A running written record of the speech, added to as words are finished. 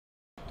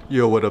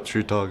Yo, what up,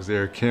 Street Talks?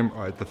 There, Kim.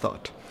 All right, the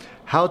thought: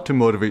 how to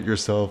motivate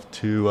yourself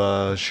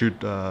to shoot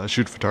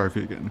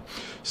photography again.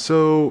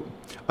 So,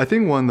 I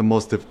think one of the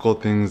most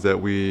difficult things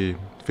that we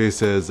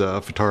face as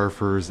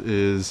photographers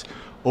is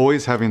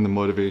always having the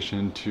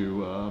motivation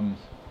to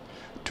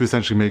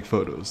essentially make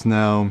photos.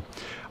 Now,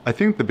 I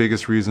think the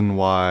biggest reason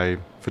why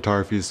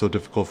photography is so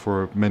difficult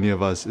for many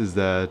of us is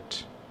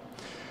that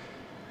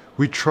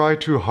we try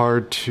too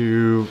hard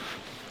to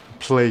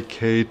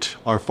placate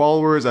our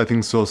followers. I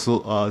think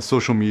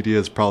social media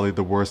is probably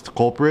the worst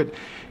culprit,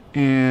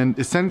 and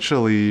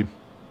essentially,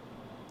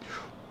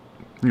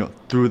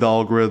 through the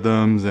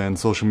algorithms and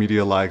social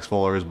media likes,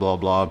 followers, blah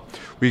blah,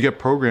 we get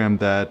programmed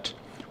that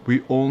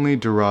we only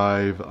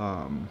derive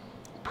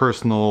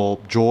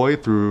personal joy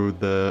through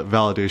the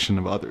validation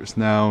of others.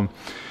 Now,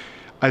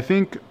 I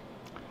think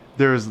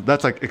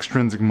that's like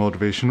extrinsic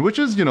motivation, which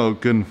is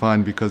good and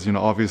fine because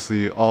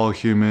obviously all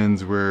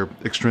humans were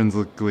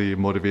extrinsically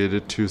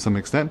motivated to some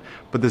extent,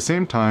 but at the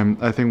same time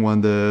I think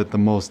one of the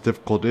most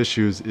difficult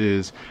issues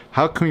is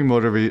how can we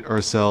motivate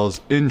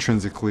ourselves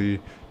intrinsically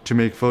to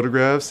make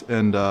photographs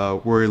and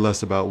worry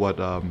less about what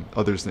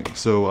others think.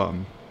 So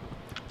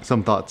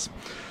some thoughts.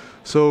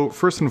 So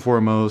first and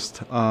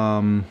foremost,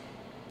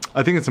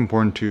 I think it's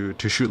important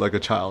to shoot like a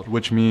child,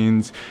 which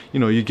means,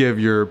 you give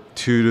your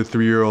 2 to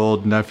 3 year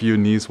old nephew,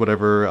 niece,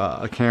 whatever,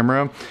 a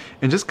camera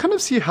and just kind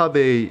of see how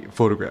they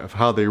photograph,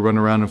 how they run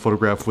around and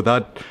photograph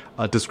without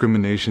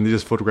discrimination. They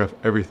just photograph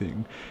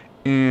everything.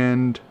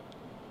 And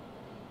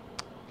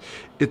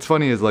it's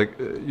funny is like,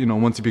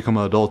 once you become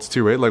adults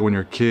too, right? Like when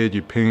you're a kid,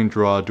 you paint,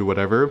 draw, do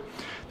whatever.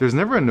 There's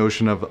never a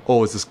notion of,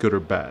 oh, is this good or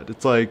bad?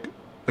 It's like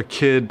a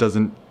kid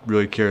doesn't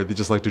really care. They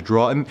just like to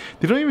draw and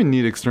they don't even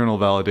need external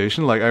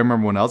validation. Like I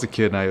remember when I was a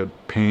kid and I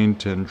would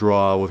paint and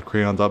draw with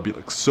crayons, I'd be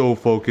like so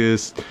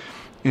focused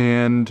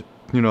and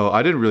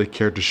I didn't really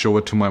care to show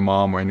it to my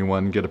mom or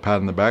anyone and get a pat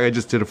on the back. I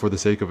just did it for the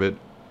sake of it.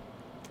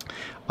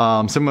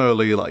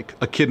 Similarly, like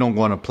a kid don't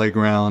go on a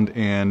playground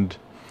and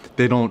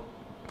they don't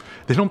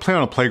play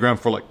on a playground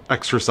for like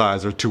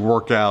exercise or to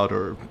work out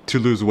or to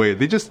lose weight.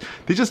 They just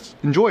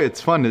enjoy it.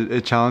 It's fun.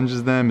 It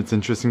challenges them. It's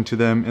interesting to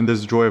them, and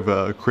there's joy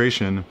of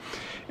creation.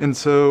 And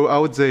so I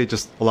would say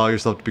just allow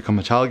yourself to become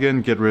a child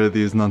again, get rid of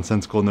these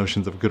nonsensical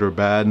notions of good or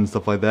bad and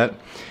stuff like that,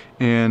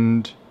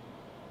 and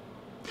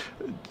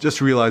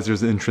just realize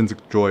there's an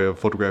intrinsic joy of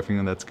photographing,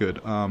 and that's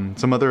good.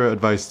 Some other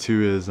advice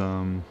too is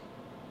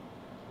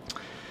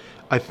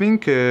I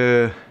think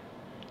this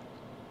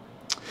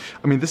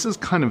is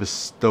kind of a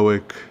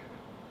stoic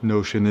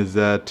notion, is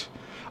that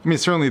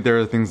certainly there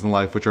are things in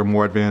life which are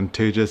more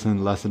advantageous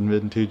and less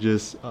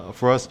advantageous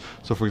for us.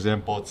 So for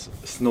example, it's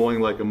snowing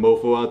like a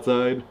mofo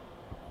outside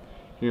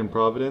here in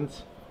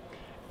Providence,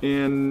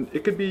 and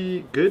it could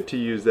be good to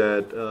use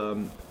that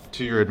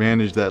to your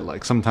advantage, that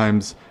like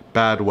sometimes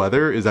bad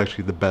weather is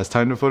actually the best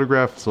time to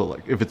photograph. So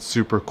like if it's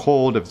super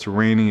cold, if it's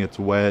raining, it's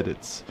wet,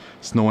 it's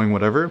snowing,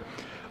 whatever,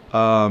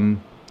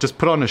 just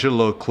put on a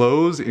shitload of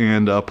clothes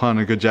and put on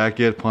a good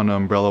jacket, put on an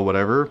umbrella,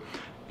 whatever,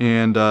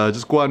 and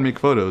just go out and make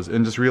photos,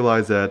 and just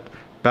realize that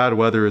bad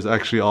weather is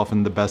actually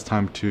often the best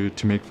time to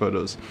make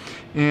photos.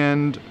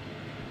 And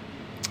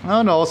I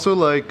don't know, also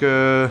like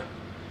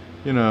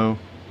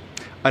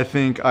I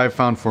think I've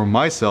found for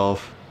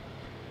myself,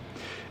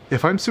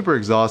 if I'm super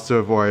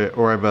exhausted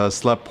or I've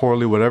slept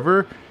poorly,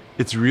 whatever,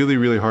 it's really,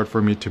 really hard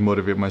for me to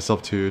motivate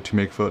myself to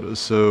make photos.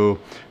 So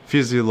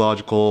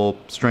physiological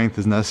strength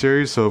is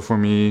necessary. So for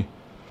me,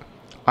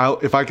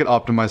 if I could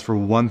optimize for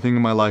one thing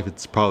in my life,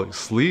 it's probably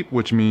sleep,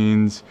 which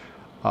means,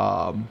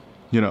 for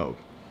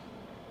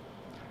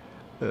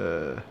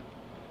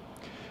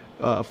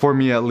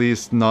me at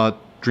least, not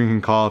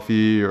drinking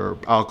coffee or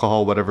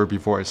alcohol, whatever,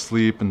 before I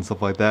sleep and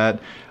stuff like that.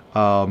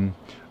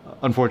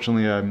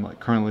 Unfortunately, I'm like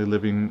currently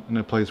living in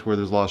a place where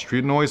there's a lot of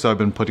street noise, so I've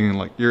been putting in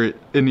like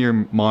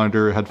in-ear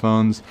monitor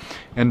headphones,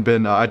 and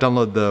I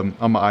downloaded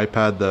on my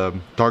iPad the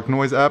Dark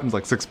Noise app. It's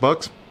like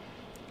 $6.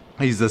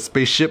 I use the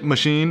Spaceship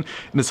Machine,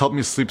 and it's helped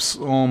me sleep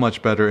so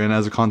much better. And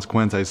as a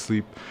consequence,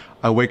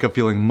 I wake up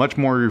feeling much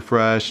more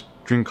refreshed,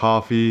 drink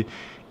coffee,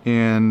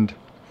 and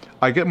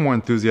I get more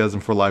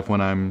enthusiasm for life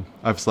when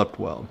I've slept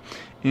well.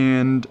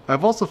 And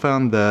I've also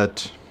found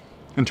that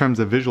in terms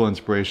of visual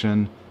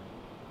inspiration,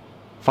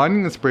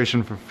 finding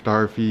inspiration for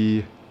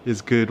photography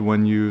is good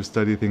when you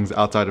study things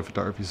outside of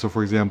photography. So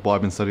for example, I've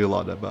been studying a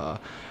lot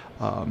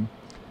of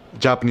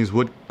Japanese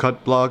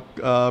woodcut block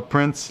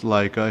prints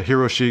like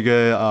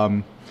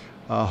Hiroshige,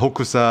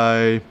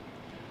 Hokusai,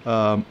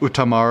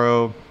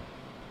 Utamaro,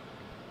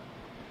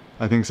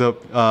 I think so.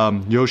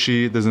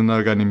 Yoshi, there's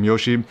another guy named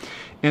Yoshi.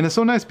 And it's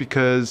so nice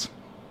because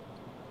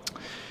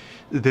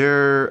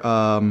their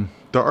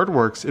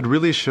artworks, it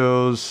really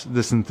shows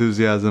this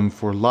enthusiasm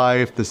for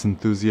life, this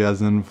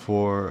enthusiasm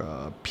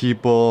for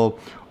people,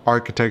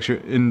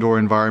 architecture, indoor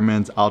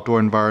environments, outdoor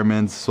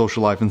environments,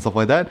 social life, and stuff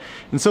like that.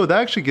 And so that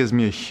actually gives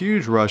me a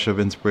huge rush of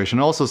inspiration.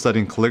 Also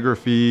studying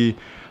calligraphy,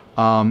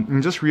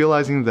 and just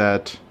realizing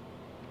that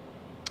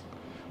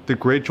the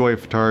great joy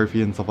of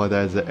photography and stuff like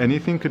that is that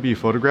anything could be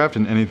photographed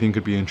and anything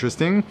could be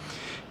interesting.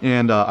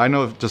 And I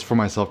know just for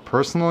myself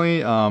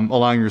personally,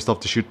 allowing yourself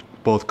to shoot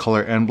both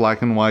color and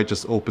black and white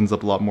just opens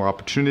up a lot more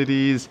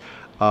opportunities.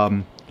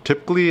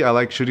 Typically, I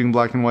like shooting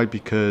black and white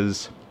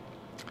because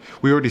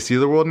we already see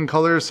the world in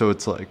color, so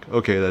it's like,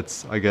 okay,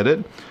 I get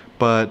it.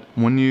 But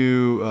when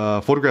you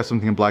photograph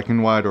something in black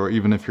and white, or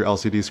even if your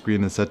LCD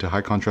screen is set to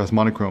high contrast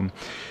monochrome,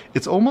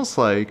 it's almost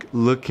like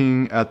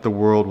looking at the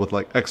world with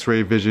like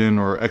X-ray vision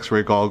or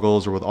X-ray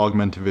goggles, or with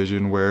augmented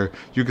vision, where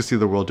you can see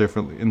the world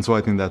differently. And so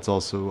I think that's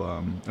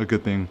also a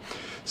good thing.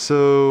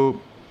 So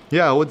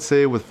yeah, I would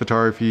say with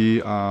photography,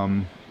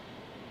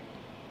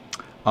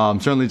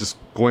 certainly just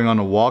going on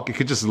a walk. It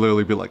could just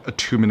literally be like a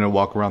 2-minute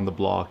walk around the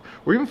block,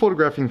 or even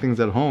photographing things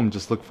at home.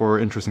 Just look for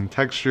interesting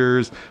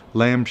textures,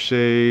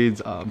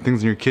 lampshades,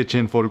 things in your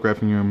kitchen,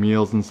 photographing your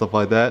meals and stuff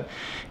like that.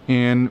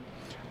 And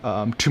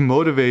to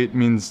motivate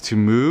means to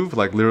move,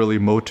 like literally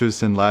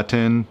motus in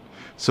Latin.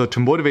 So to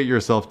motivate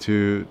yourself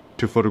to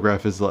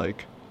photograph is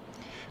like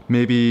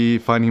maybe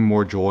finding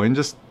more joy in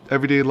just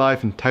everyday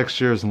life and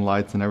textures and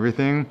lights and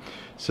everything.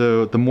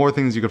 So the more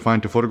things you could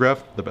find to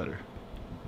photograph, the better.